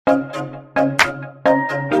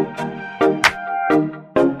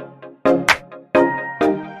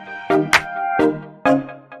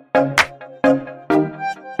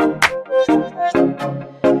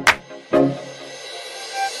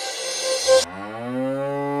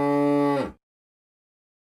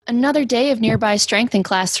Another day of nearby strength in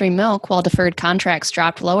Class 3 milk while deferred contracts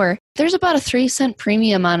dropped lower. There's about a 3-cent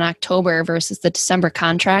premium on October versus the December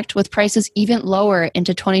contract, with prices even lower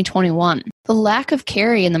into 2021. The lack of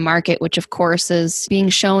carry in the market, which of course is being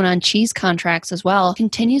shown on cheese contracts as well,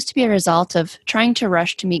 continues to be a result of trying to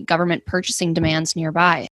rush to meet government purchasing demands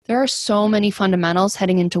nearby. There are so many fundamentals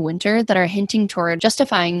heading into winter that are hinting toward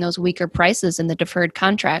justifying those weaker prices in the deferred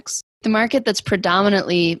contracts. The market that's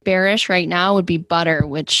predominantly bearish right now would be butter,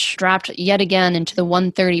 which dropped yet again into the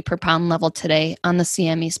 $1.30 per pound level today on the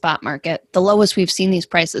CME spot market, the lowest we've seen these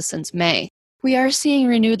prices since May. We are seeing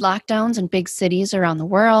renewed lockdowns in big cities around the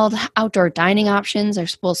world. Outdoor dining options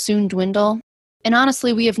will soon dwindle. And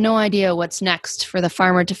honestly, we have no idea what's next for the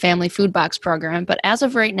Farmer to Family Food Box program, but as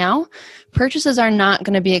of right now, purchases are not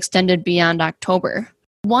going to be extended beyond October.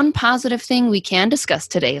 One positive thing we can discuss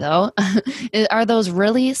today, though, are those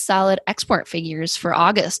really solid export figures for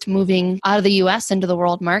August moving out of the U.S. into the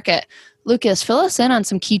world market. Lucas, fill us in on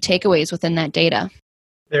some key takeaways within that data.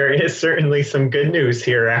 There is certainly some good news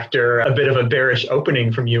here after a bit of a bearish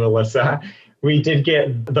opening from you, Alyssa. We did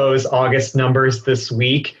get those August numbers this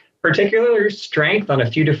week, particular strength on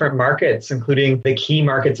a few different markets, including the key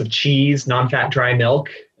markets of cheese, non-fat dry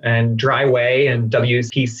milk, and dry whey and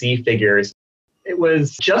WPC figures. It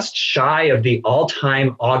was just shy of the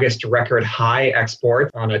all-time August record high exports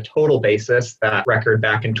on a total basis, that record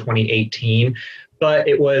back in 2018. But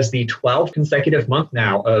it was the 12th consecutive month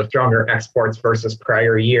now of stronger exports versus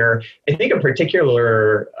prior year. I think a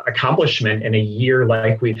particular accomplishment in a year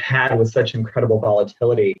like we've had with such incredible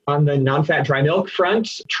volatility. On the non-fat dry milk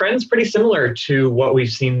front, trends pretty similar to what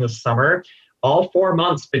we've seen this summer. All 4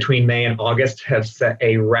 months between May and August have set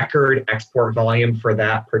a record export volume for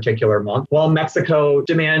that particular month. While Mexico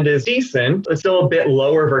demand is decent, it's still a bit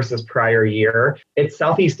lower versus prior year. It's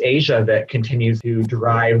Southeast Asia that continues to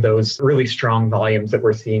drive those really strong volumes that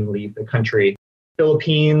we're seeing leave the country.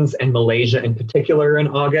 Philippines and Malaysia in particular in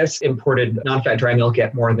August imported non-fat dry milk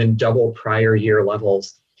at more than double prior year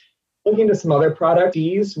levels. Looking to some other products,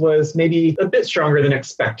 cheese was maybe a bit stronger than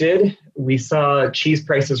expected. We saw cheese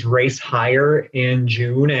prices race higher in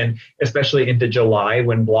June and especially into July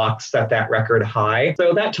when blocks set that record high.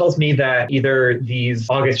 So that tells me that either these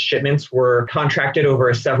August shipments were contracted over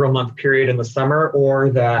a several month period in the summer, or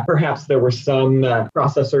that perhaps there were some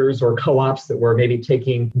processors or co-ops that were maybe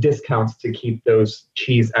taking discounts to keep those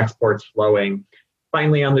cheese exports flowing.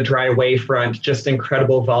 Finally, on the dry whey front, just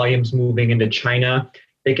incredible volumes moving into China.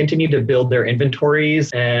 They continue to build their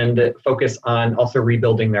inventories and focus on also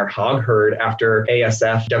rebuilding their hog herd after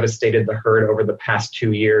ASF devastated the herd over the past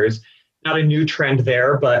 2 years. Not a new trend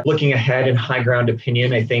there, but looking ahead in high ground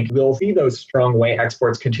opinion, I think we'll see those strong whey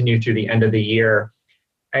exports continue through the end of the year.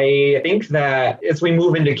 I think that as we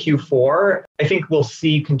move into Q4, I think we'll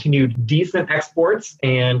see continued decent exports,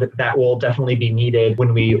 and that will definitely be needed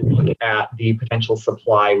when we look at the potential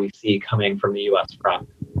supply we see coming from the U.S. front.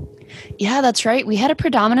 Yeah, that's right. We had a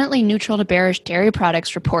predominantly neutral to bearish dairy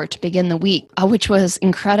products report to begin the week, which was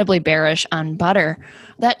incredibly bearish on butter.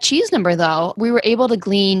 That cheese number, though, we were able to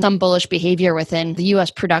glean some bullish behavior within the U.S.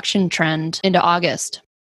 production trend into August.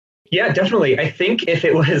 Yeah, definitely. I think if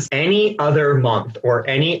it was any other month or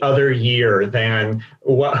any other year than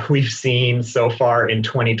what we've seen so far in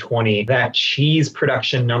 2020, that cheese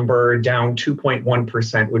production number down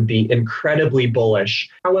 2.1% would be incredibly bullish.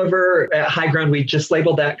 However, at High Ground, we just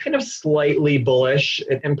labeled that kind of slightly bullish.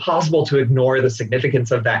 It's impossible to ignore the significance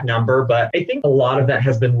of that number, but I think a lot of that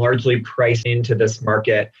has been largely priced into this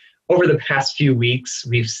market. Over the past few weeks,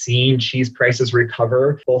 we've seen cheese prices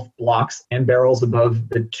recover, both blocks and barrels above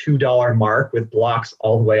the $2 mark, with blocks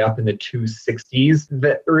all the way up in the 260s.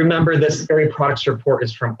 But remember, this dairy products report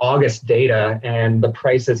is from August data, and the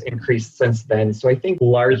price has increased since then. So I think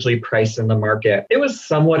largely priced in the market. It was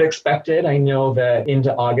somewhat expected. I know that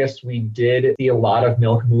into August, we did see a lot of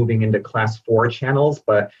milk moving into class 4 channels,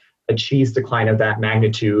 but a cheese decline of that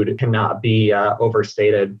magnitude cannot be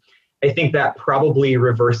overstated. I think that probably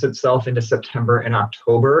reversed itself into September and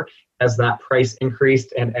October as that price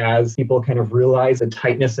increased and as people kind of realized the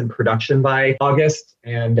tightness in production by August.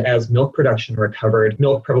 And as milk production recovered,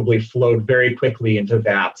 milk probably flowed very quickly into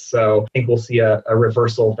that. So I think we'll see a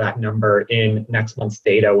reversal of that number in next month's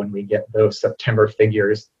data when we get those September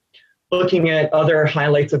figures. Looking at other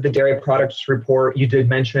highlights of the dairy products report, you did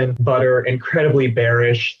mention butter, incredibly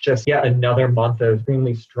bearish, just yet another month of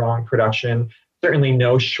extremely strong production. certainly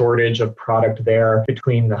no shortage of product there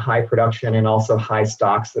between the high production and also high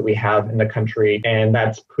stocks that we have in the country. And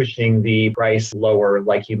that's pushing the price lower,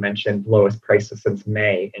 like you mentioned, lowest prices since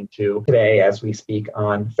May into today as we speak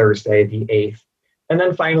on Thursday, the 8th. And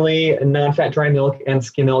then finally, non-fat dry milk and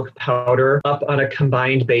skim milk powder up on a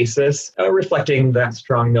combined basis, reflecting that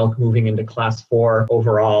strong milk moving into class 4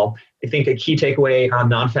 overall. I think a key takeaway on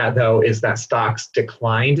non-fat, though, is that stocks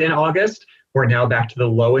declined in August. We're now back to the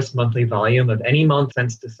lowest monthly volume of any month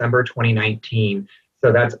since December 2019.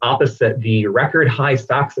 So that's opposite the record high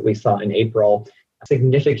stocks that we saw in April. A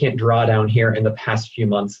significant drawdown here in the past few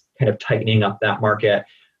months, kind of tightening up that market.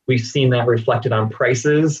 We've seen that reflected on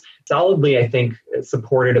prices. Solidly, I think,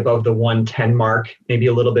 supported above the 110 mark, maybe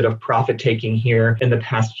a little bit of profit taking here in the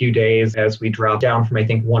past few days as we drop down from, I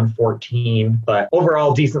think, 114. But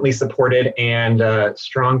overall, decently supported and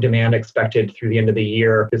strong demand expected through the end of the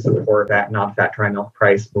year to support that non-fat dry milk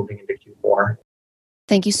price moving into Q4.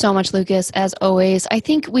 Thank you so much, Lucas. As always, I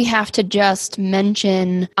think we have to just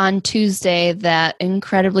mention on Tuesday that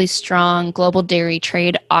incredibly strong global dairy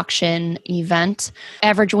trade auction event.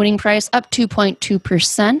 Average winning price up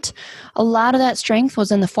 2.2%. A lot of that strength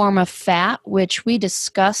was in the form of fat, which we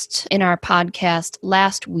discussed in our podcast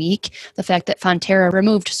last week. The fact that Fonterra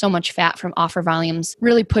removed so much fat from offer volumes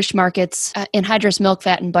really pushed markets in hydrous milk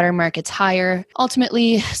fat and butter markets higher.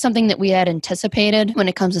 Ultimately, something that we had anticipated when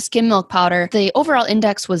it comes to skim milk powder. The overall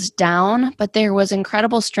index was down, but there was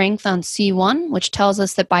incredible strength on C1, which tells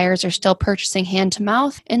us that buyers are still purchasing hand to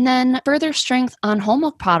mouth, and then further strength on whole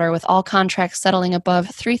milk powder with all contracts settling above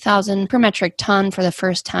 3,000 per metric ton for the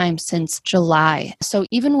first time since July. So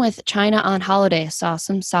even with China on holiday, saw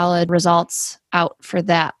some solid results out for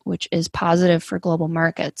that, which is positive for global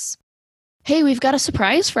markets. Hey, we've got a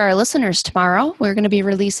surprise for our listeners tomorrow. We're going to be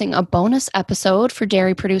releasing a bonus episode for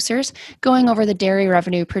dairy producers going over the Dairy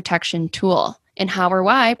Revenue Protection Tool and how or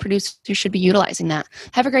why producers should be utilizing that.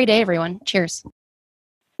 Have a great day, everyone. Cheers.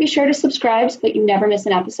 Be sure to subscribe so that you never miss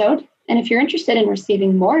an episode. And if you're interested in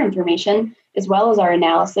receiving more information, as well as our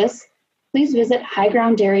analysis, please visit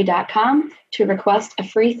highgrounddairy.com to request a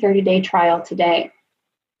free 30-day trial today.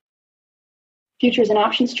 Futures and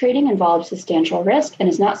options trading involves substantial risk and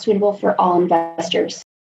is not suitable for all investors.